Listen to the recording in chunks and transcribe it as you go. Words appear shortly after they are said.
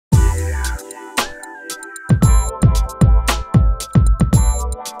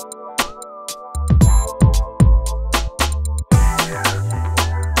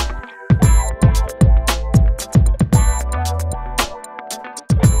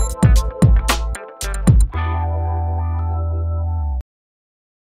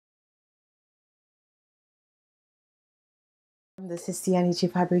This is the energy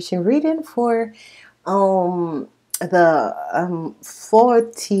vibration reading for the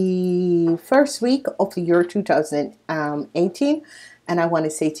 41st week of the year 2018, and I want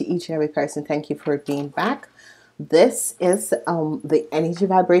to say to each and every person, thank you for being back. This is the energy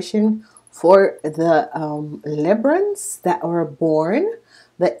vibration for the Librans that are born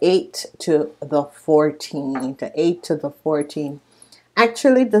the 8 to the 14, the 8 to the 14.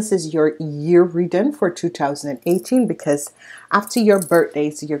 Actually, this is your year reading for 2018 because after your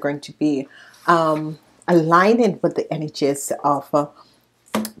birthdays, you're going to be aligning with the energies of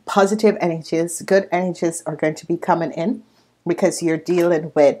positive energies. Good energies are going to be coming in because you're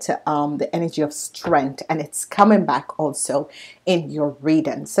dealing with the energy of strength, and it's coming back also in your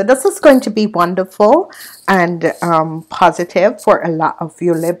reading. So this is going to be wonderful and positive for a lot of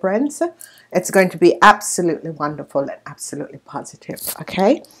you Librans. It's going to be absolutely wonderful and absolutely positive.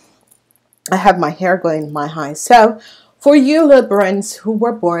 Okay, I have my hair going in my high. So for you Librans who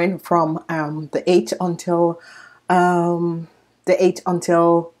were born from the 8th until the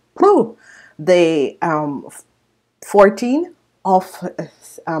 14th of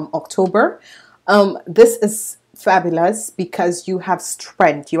October, this is fabulous because you have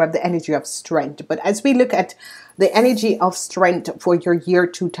strength. You have the energy of strength. But as we look at the energy of strength for your year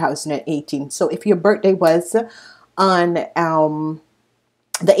 2018, so if your birthday was on the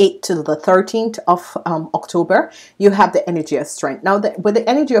 8th to the 13th of October, you have the energy of strength. Now, with the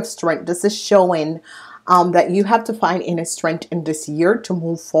energy of strength, this is showing that you have to find inner strength in this year to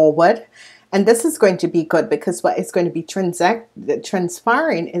move forward. And this is going to be good because what is going to be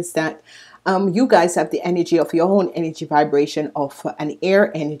transpiring is that you guys have the energy of your own energy vibration of an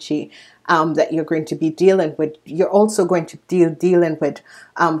air energy that you're going to be dealing with. You're also going to dealing with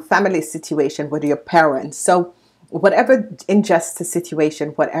family situation with your parents. So whatever injustice situation,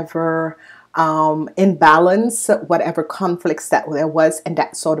 whatever imbalance, whatever conflicts that there was and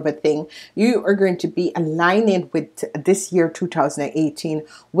that sort of a thing, you are going to be aligning with this year 2018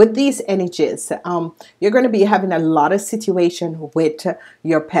 with these energies. You're going to be having a lot of situation with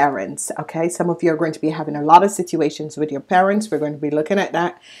your parents. Okay, some of you are going to be having a lot of situations with your parents. We're going to be looking at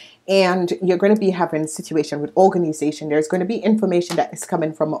that. And you're going to be having a situation with organization. There's going to be information that is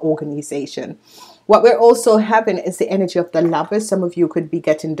coming from an organization. What we're also having is the energy of the Lovers. Some of you could be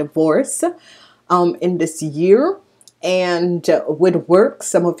getting divorced in this year. And with work,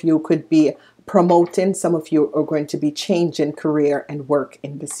 some of you could be promoting. Some of you are going to be changing career and work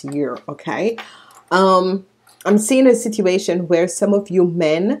in this year. Okay. I'm seeing a situation where some of you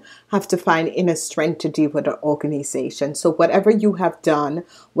men have to find inner strength to deal with an organization. So whatever you have done,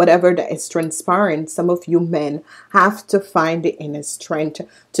 whatever that is transpiring, some of you men have to find the inner strength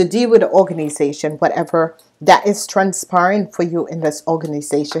to deal with the organization. Whatever that is transpiring for you in this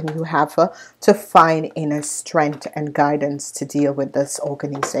organization, you have to find inner strength and guidance to deal with this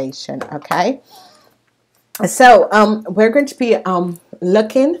organization. Okay. So we're going to be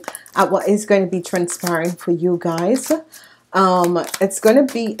looking at what is going to be transpiring for you guys. It's going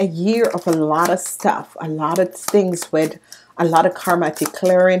to be a year of a lot of stuff, a lot of things with a lot of karmatic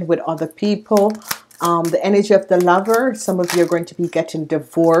clearing with other people. The energy of the Lover, some of you are going to be getting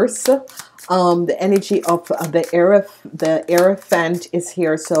divorced. The energy of the Hierophant is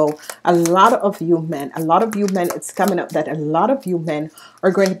here. So a lot of you men, it's coming up that a lot of you men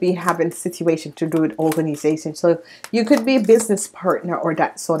are going to be having situation to do with organization. So you could be a business partner or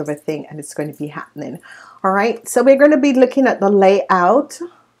that sort of a thing, and it's going to be happening. All right. So we're going to be looking at the layout.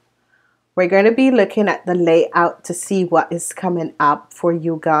 We're going to be looking at the layout to see what is coming up for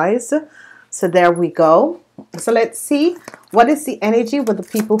you guys. So there we go. So let's see what is the energy with the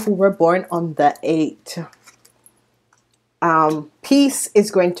people who were born on the 8th. Peace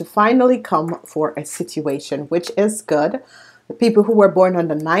is going to finally come for a situation, which is good. The people who were born on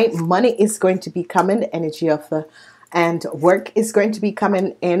the 9th, money is going to be coming, the energy of the and work is going to be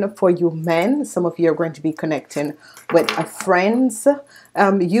coming in for you men. Some of you are going to be connecting with friends.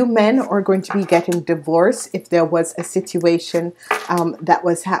 You men are going to be getting divorced if there was a situation that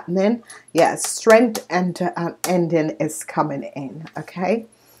was happening. Yes, strength and ending is coming in. Okay,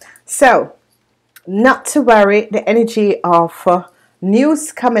 so not to worry. The energy of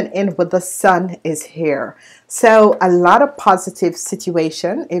news coming in with the Sun is here. So a lot of positive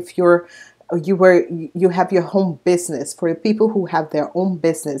situation. If you have your home business, for people who have their own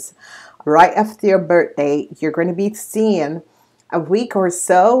business right after your birthday, you're going to be seeing a week or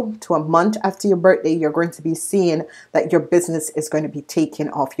so to a month after your birthday, you're going to be seeing that your business is going to be taking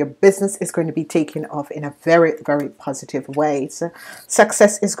off. Your business is going to be taking off in a very, very positive way. So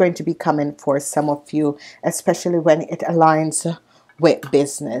success is going to be coming for some of you, especially when it aligns with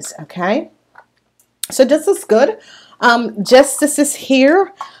business. Okay, so this is good. Justice is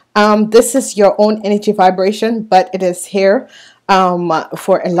here. This is your own energy vibration, but it is here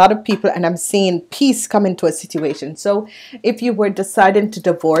for a lot of people, and I'm seeing peace come into a situation. So if you were deciding to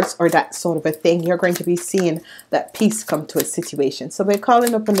divorce or that sort of a thing, you're going to be seeing that peace come to a situation. So we're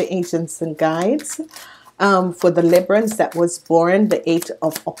calling upon the agents and guides for the Librans that was born the 8th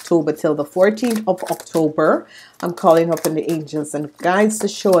of October till the 14th of October. I'm calling upon the angels and guides to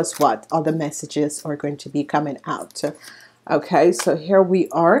show us what other messages are going to be coming out. Okay, so here we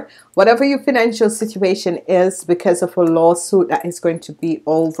are. Whatever your financial situation is, because of a lawsuit that is going to be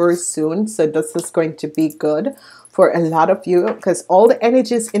over soon, so this is going to be good for a lot of you, because all the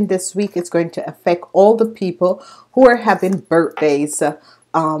energies in this week is going to affect all the people who are having birthdays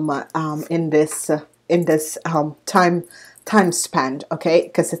in this time span. Okay,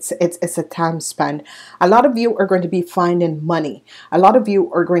 because it's a time span. A lot of you are going to be finding money. A lot of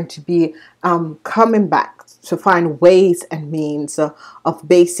you are going to be coming back to find ways and means of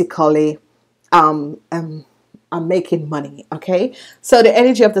basically making money. Okay, so the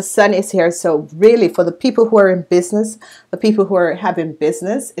energy of the sun is here. So really, for the people who are in business, the people who are having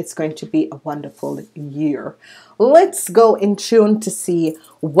business, it's going to be a wonderful year. Let's go in tune to see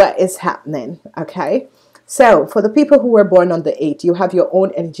what is happening. Okay, so for the people who were born on the 8th, you have your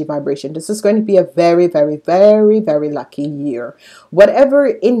own energy vibration. This is going to be a very, very, very, very lucky year. Whatever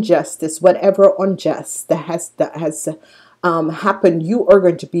injustice, whatever unjust that has happened, you are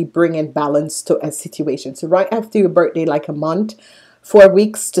going to be bringing balance to a situation. So right after your birthday, like a month, 4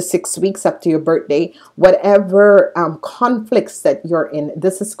 weeks to 6 weeks after your birthday, whatever conflicts that you're in,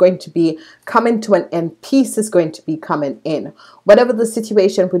 this is going to be coming to an end. Peace is going to be coming in. Whatever the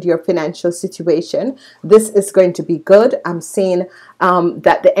situation with your financial situation, this is going to be good. I'm seeing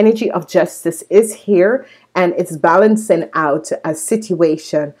that the energy of justice is here, and it's balancing out a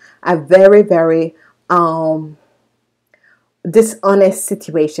situation, a very, very dishonest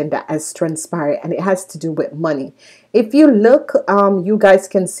situation that has transpired, and it has to do with money. If you look, you guys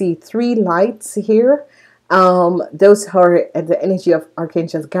can see 3 lights here. Those are the energy of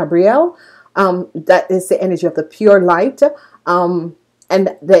Archangel Gabriel. That is the energy of the pure light, and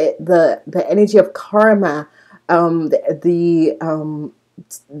the energy of karma. The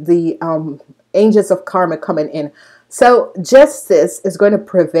angels of karma coming in. So justice is going to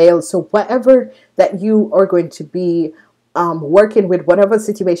prevail. So whatever that you are going to be working with, whatever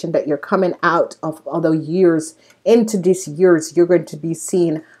situation that you're coming out of other years into these years, you're going to be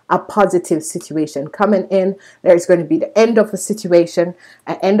seeing a positive situation coming in. There's going to be the end of a situation,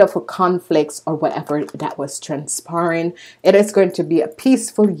 an end of a conflict, or whatever that was transpiring. It is going to be a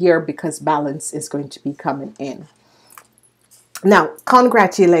peaceful year because balance is going to be coming in. Now,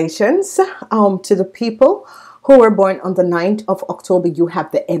 congratulations to the people who were born on the 9th of October. You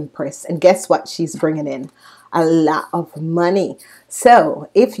have the Empress, and guess what she's bringing in? A lot of money. So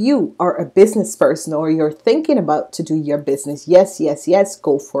if you are a business person or you're thinking about to do your business, yes,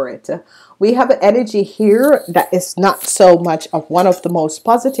 go for it. We have an energy here that is not so much of one of the most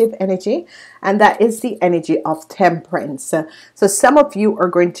positive energy, and that is the energy of temperance. So some of you are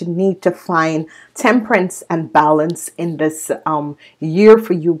going to need to find temperance and balance in this year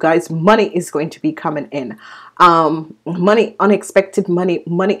for you guys. Money is going to be coming in. Money, unexpected money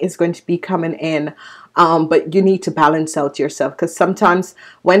is going to be coming in. But you need to balance out yourself, because sometimes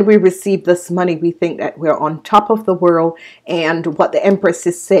when we receive this money, we think that we're on top of the world. And what the Empress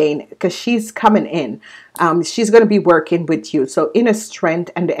is saying, because she's coming in, she's going to be working with you. So inner strength,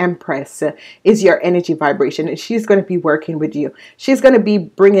 and the Empress is your energy vibration, and she's going to be working with you. She's going to be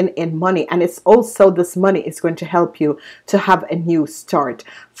bringing in money, and it's also this money is going to help you to have a new start.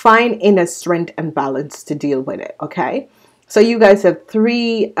 Find inner strength and balance to deal with it. Okay. So you guys have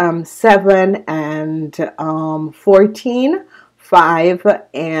 3, 7, and 14, 5,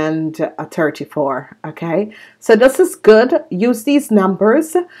 and 34. Okay, so this is good. Use these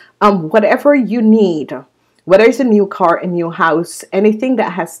numbers. Whatever you need, whether it's a new car, a new house, anything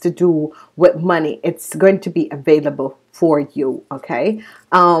that has to do with money, it's going to be available for you. Okay,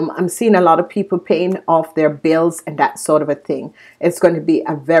 I'm seeing a lot of people paying off their bills and that sort of a thing. It's going to be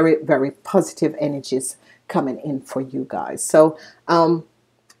a very, very positive energies coming in for you guys. So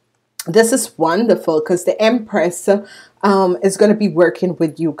this is wonderful, because the Empress is going to be working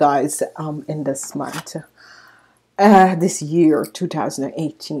with you guys in this month, this year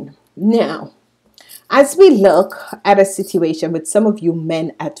 2018. Now, as we look at a situation with some of you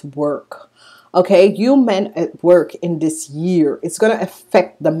men at work, okay, you men at work in this year, it's going to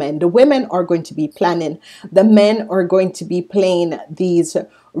affect the men. The women are going to be planning. The men are going to be playing these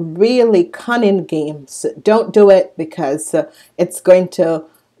really cunning games. Don't do it, because it's going to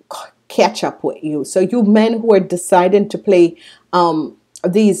catch up with you. So you men who are deciding to play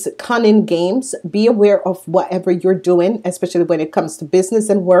these cunning games, be aware of whatever you're doing, especially when it comes to business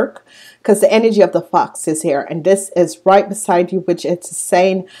and work, because the energy of the fox is here, and this is right beside you, which it's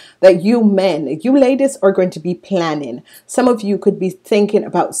saying that you men, you ladies, are going to be planning. Some of you could be thinking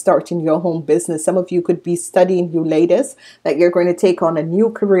about starting your home business. Some of you could be studying, you ladies, that you're going to take on a new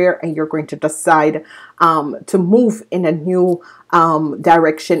career, and you're going to decide to move in a new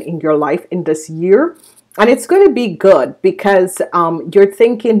direction in your life in this year. And it's going to be good because you're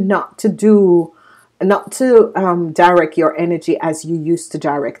thinking not to direct your energy as you used to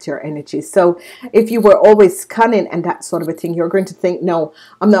direct your energy. So if you were always cunning and that sort of a thing, you're going to think, no,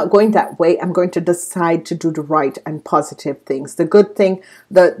 I'm not going that way. I'm going to decide to do the right and positive things. The good thing,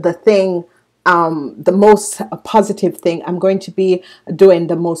 the thing, the most positive thing, I'm going to be doing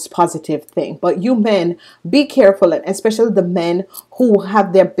the most positive thing. But you men, be careful, and especially the men who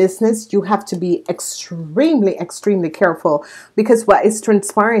have their business, you have to be extremely careful, because what is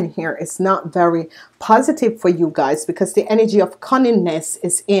transpiring here is not very positive for you guys, because the energy of cunningness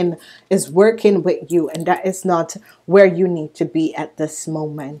is working with you, and that is not where you need to be at this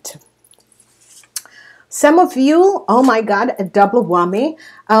moment. Some of you, oh my God, a double whammy.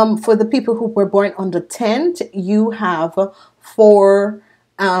 For the people who were born on the 10th, you have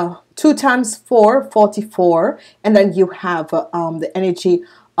 2 times 4, 44. And then you have the energy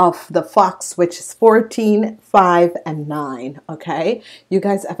of the fox, which is 14, 5, and 9. Okay. You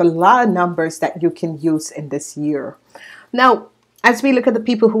guys have a lot of numbers that you can use in this year. Now, as we look at the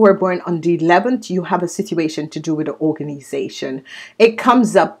people who were born on the 11th, you have a situation to do with the organization. It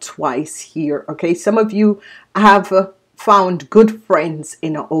comes up twice here, okay? Some of you have found good friends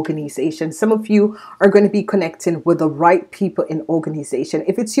in an organization. Some of you are going to be connecting with the right people in organization.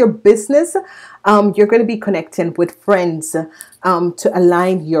 If it's your business, you're going to be connecting with friends to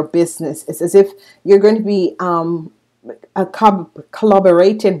align your business. It's as if you're going to be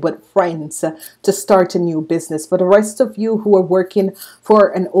collaborating with friends to start a new business. For the rest of you who are working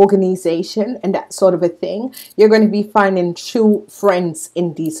for an organization and that sort of a thing, you're going to be finding true friends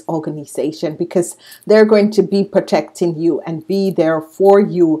in this organization, because they're going to be protecting you and be there for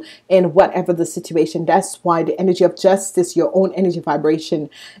you in whatever the situation. That's why the energy of justice, your own energy vibration,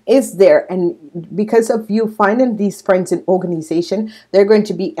 is there. And because of you finding these friends in organization, they're going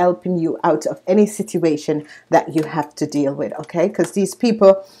to be helping you out of any situation that you have to deal with, okay? Because these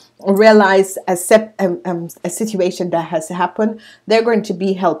people realize a situation that has happened, they're going to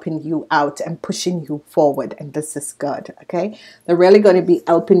be helping you out and pushing you forward, and this is good, okay? They're really going to be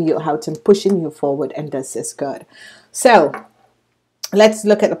helping you out and pushing you forward, and this is good. So let's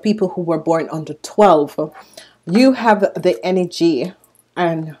look at the people who were born on the 12th. You have the energy,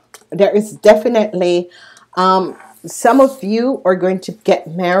 and there is definitely some of you are going to get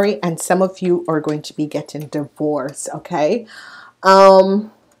married, and some of you are going to be getting divorced, okay?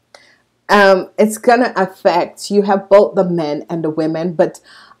 It's gonna affect, you have both the men and the women, but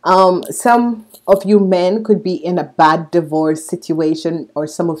some of you men could be in a bad divorce situation, or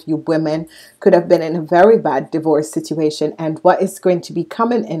some of you women could have been in a very bad divorce situation. And what is going to be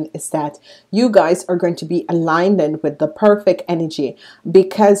coming in is that you guys are going to be aligning with the perfect energy,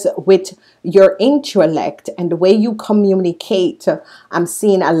 because with your intellect and the way you communicate, I'm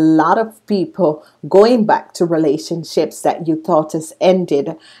seeing a lot of people going back to relationships that you thought has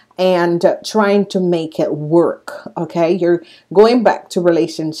ended and trying to make it work, okay? You're going back to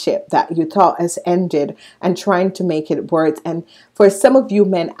relationship that you thought has ended and trying to make it work. And for some of you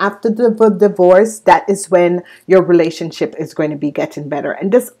men, after the divorce, that is when your relationship is going to be getting better.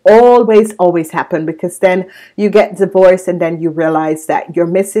 And this always happen, because then you get divorced and then you realize that you're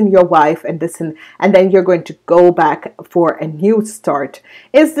missing your wife and this, and then you're going to go back for a new start.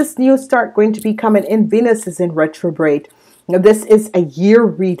 Is this new start going to be coming in? Venus is in retrograde. Now, this is a year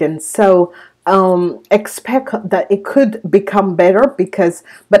reading, so expect that it could become better,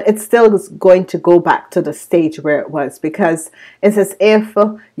 but it's still going to go back to the stage where it was, because it's as if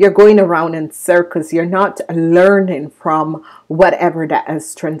you're going around in circles. You're not learning from whatever that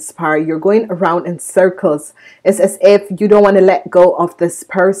has transpired. You're going around in circles. It's as if you don't want to let go of this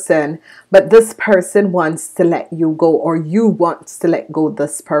person, but this person wants to let you go, or you want to let go of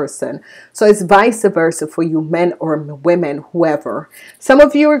this person. So it's vice versa for you men or women, whoever. Some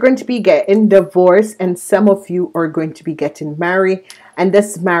of you are going to be getting divorced, and some of you are going to be getting married, and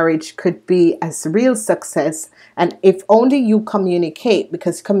this marriage could be a real success. And if only you communicate,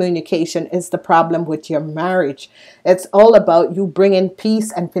 because communication is the problem with your marriage. It's all about you bringing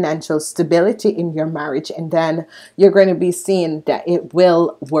peace and financial stability in your marriage, and then you're going to be seeing that it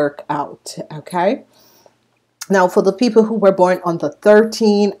will work out, okay? Now, for the people who were born on the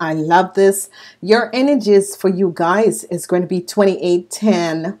 13, I love this. Your energies for you guys is going to be 28,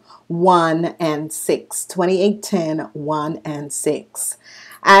 10, 1, and 6. 28, 10, 1, and 6.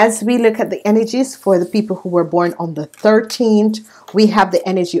 As we look at the energies for the people who were born on the 13th, we have the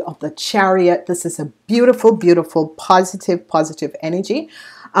energy of the Chariot. This is a beautiful, beautiful, positive energy.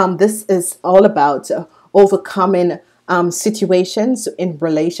 This is all about overcoming situations in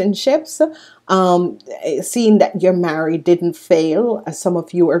relationships. Seeing that your marriage didn't fail. Some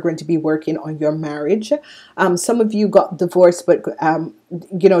of you are going to be working on your marriage. Some of you got divorced, but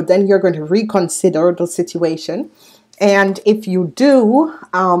then you're going to reconsider the situation. And if you do,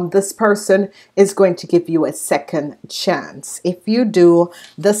 this person is going to give you a second chance. If you do,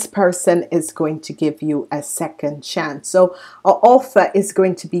 this person is going to give you a second chance. So an offer is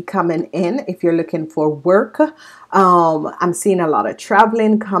going to be coming in if you're looking for work. I'm seeing a lot of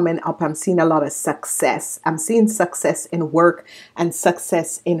traveling coming up. I'm seeing a lot of success. I'm seeing success in work and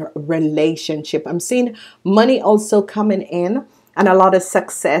success in relationship. I'm seeing money also coming in. And a lot of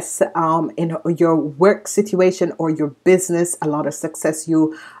success in your work situation or your business. A lot of success.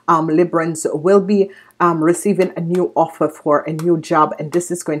 You Librans will be receiving a new offer for a new job. And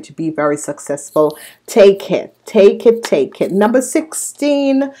this is going to be very successful. Take it. Take it. Take it. Number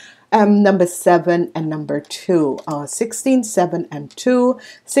 16. Number 7 and number 2. 16, 7, and 2.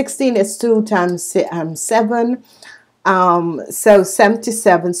 16 is 2 times 7. So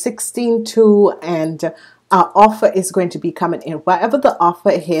 77, 16, 2, and offer is going to be coming in. Whatever the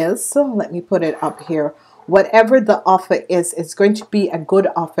offer is, so let me put it up here. Whatever the offer is, it's going to be a good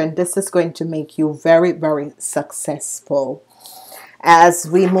offer, and this is going to make you very, very successful. As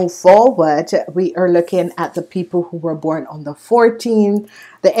we move forward, we are looking at the people who were born on the 14th.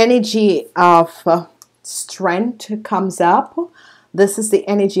 The energy of strength comes up. This is the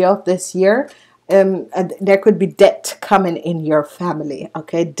energy of this year. There could be debt coming in your family.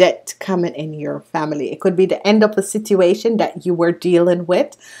 Okay, debt coming in your family. It could be the end of the situation that you were dealing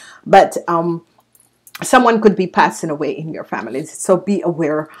with, but someone could be passing away in your family. So be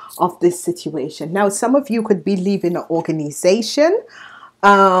aware of this situation. Now, some of you could be leaving an organization,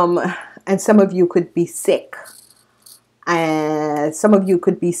 and some of you could be sick. Some of you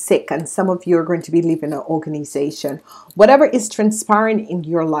could be sick, and some of you are going to be leaving an organization. Whatever is transpiring in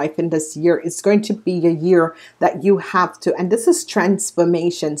your life in this year is going to be a year that you have to, and this is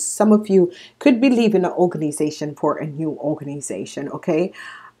transformation. Some of you could be leaving an organization for a new organization. Okay.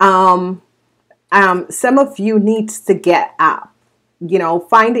 Some of you needs to get up,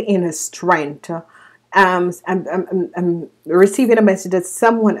 find the inner strength. I'm receiving a message that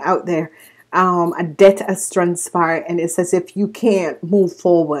someone out there, a debt has transpired, and it's as if you can't move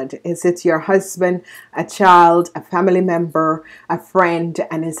forward. Is it your husband, a child, a family member, a friend?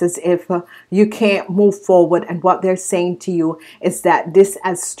 And it's as if you can't move forward. And what they're saying to you is that this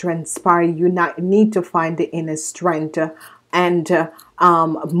has transpired. You need to find the inner strength and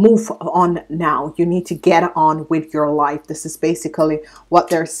move on now. You need to get on with your life. This is basically what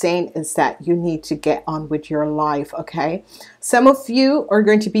they're saying, is that you need to get on with your life. Okay, some of you are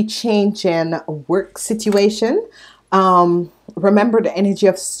going to be changing a work situation. Remember, the energy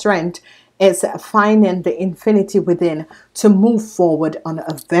of strength is finding the infinity within to move forward on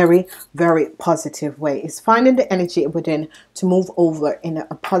a very, very positive way. It's finding the energy within to move over in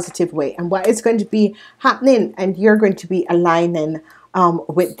a positive way. And what is going to be happening, and you're going to be aligning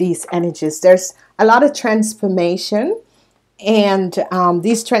with these energies. There's a lot of transformation, and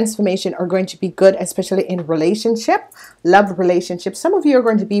these transformation are going to be good, especially in relationship, love relationships. Some of you are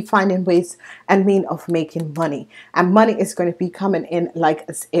going to be finding ways and means of making money, and money is going to be coming in like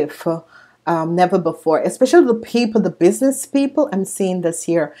as if never before, especially the people, the business people. I'm seeing this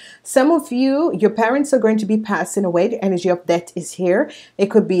here. Some of you, your parents are going to be passing away. The energy of death is here. It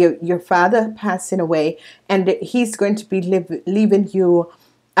could be your father passing away, and he's going to be leaving you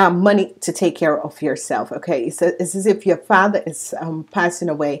money to take care of yourself. Okay, so it's as if your father is passing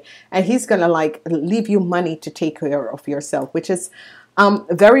away, and he's gonna leave you money to take care of yourself, which is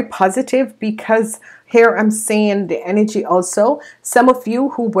very positive, because here I'm seeing the energy also. Some of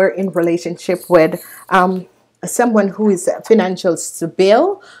you who were in relationship with someone who is financial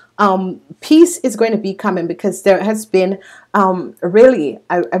stable, peace is going to be coming, because there has been really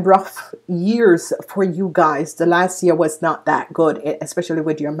a rough years for you guys. The last year was not that good, especially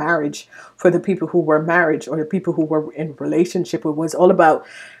with your marriage. For the people who were married or the people who were in relationship, it was all about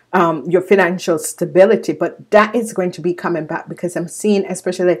your financial stability, but that is going to be coming back, because I'm seeing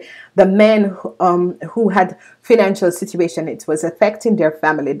especially the men who had financial situation, it was affecting their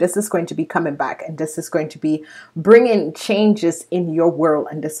family. This is going to be coming back, and this is going to be bringing changes in your world,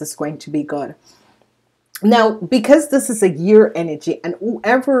 and this is going to be good. Now, because this is a year energy, and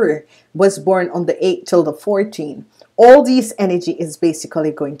whoever was born on the 8th till the 14th, all these energy is basically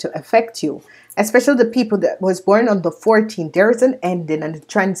going to affect you. Especially the people that was born on the 14th, there is an ending and a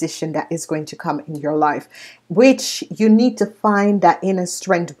transition that is going to come in your life, which you need to find that inner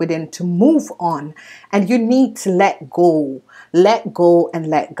strength within to move on, and you need to let go. Let go and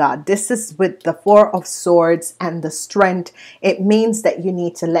let God. This is with the Four of Swords and the strength. It means that you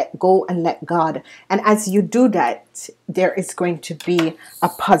need to let go and let God. And as you do that, there is going to be a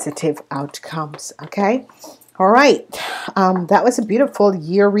positive outcomes. Okay. All right. That was a beautiful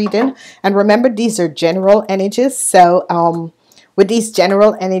year reading. And remember, these are general energies. So with these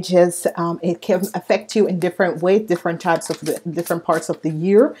general energies, it can affect you in different ways, different types of different parts of the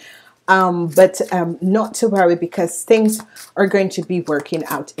year. But not to worry, because things are going to be working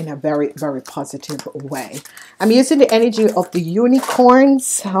out in a very, very positive way. I'm using the energy of the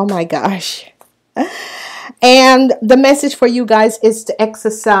unicorns. Oh my gosh. And the message for you guys is to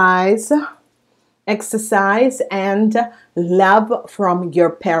exercise and love from your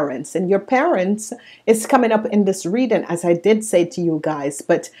parents. And your parents is coming up in this reading, as I did say to you guys,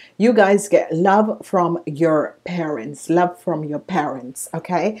 but you guys get love from your parents. Love from your parents.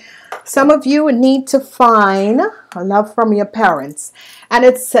 Okay, some of you need to find love from your parents, and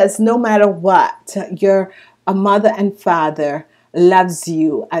it says no matter what, your mother and father loves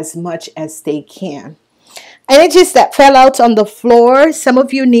you as much as they can. Energies that fell out on the floor. Some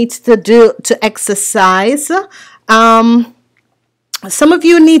of you need to exercise. Some of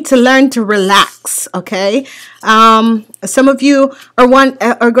you need to learn to relax. Okay. Some of you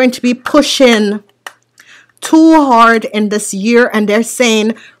are going to be pushing too hard in this year, and they're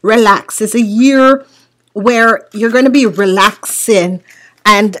saying relax. It's a year where you're going to be relaxing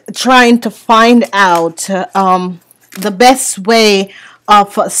and trying to find out the best way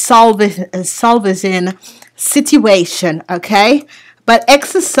of solving situation. Okay, but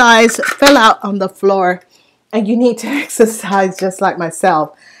exercise fell out on the floor, and you need to exercise just like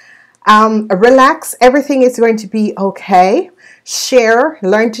myself. Relax. Everything is going to be okay.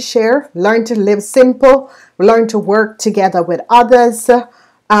 Learn to live simple, learn to work together with others.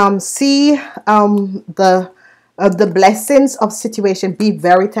 See the blessings of situation. Be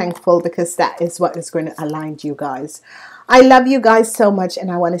very thankful, because that is what is going to align you guys. I love you guys so much, and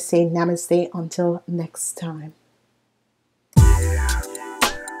I want to say namaste until next time.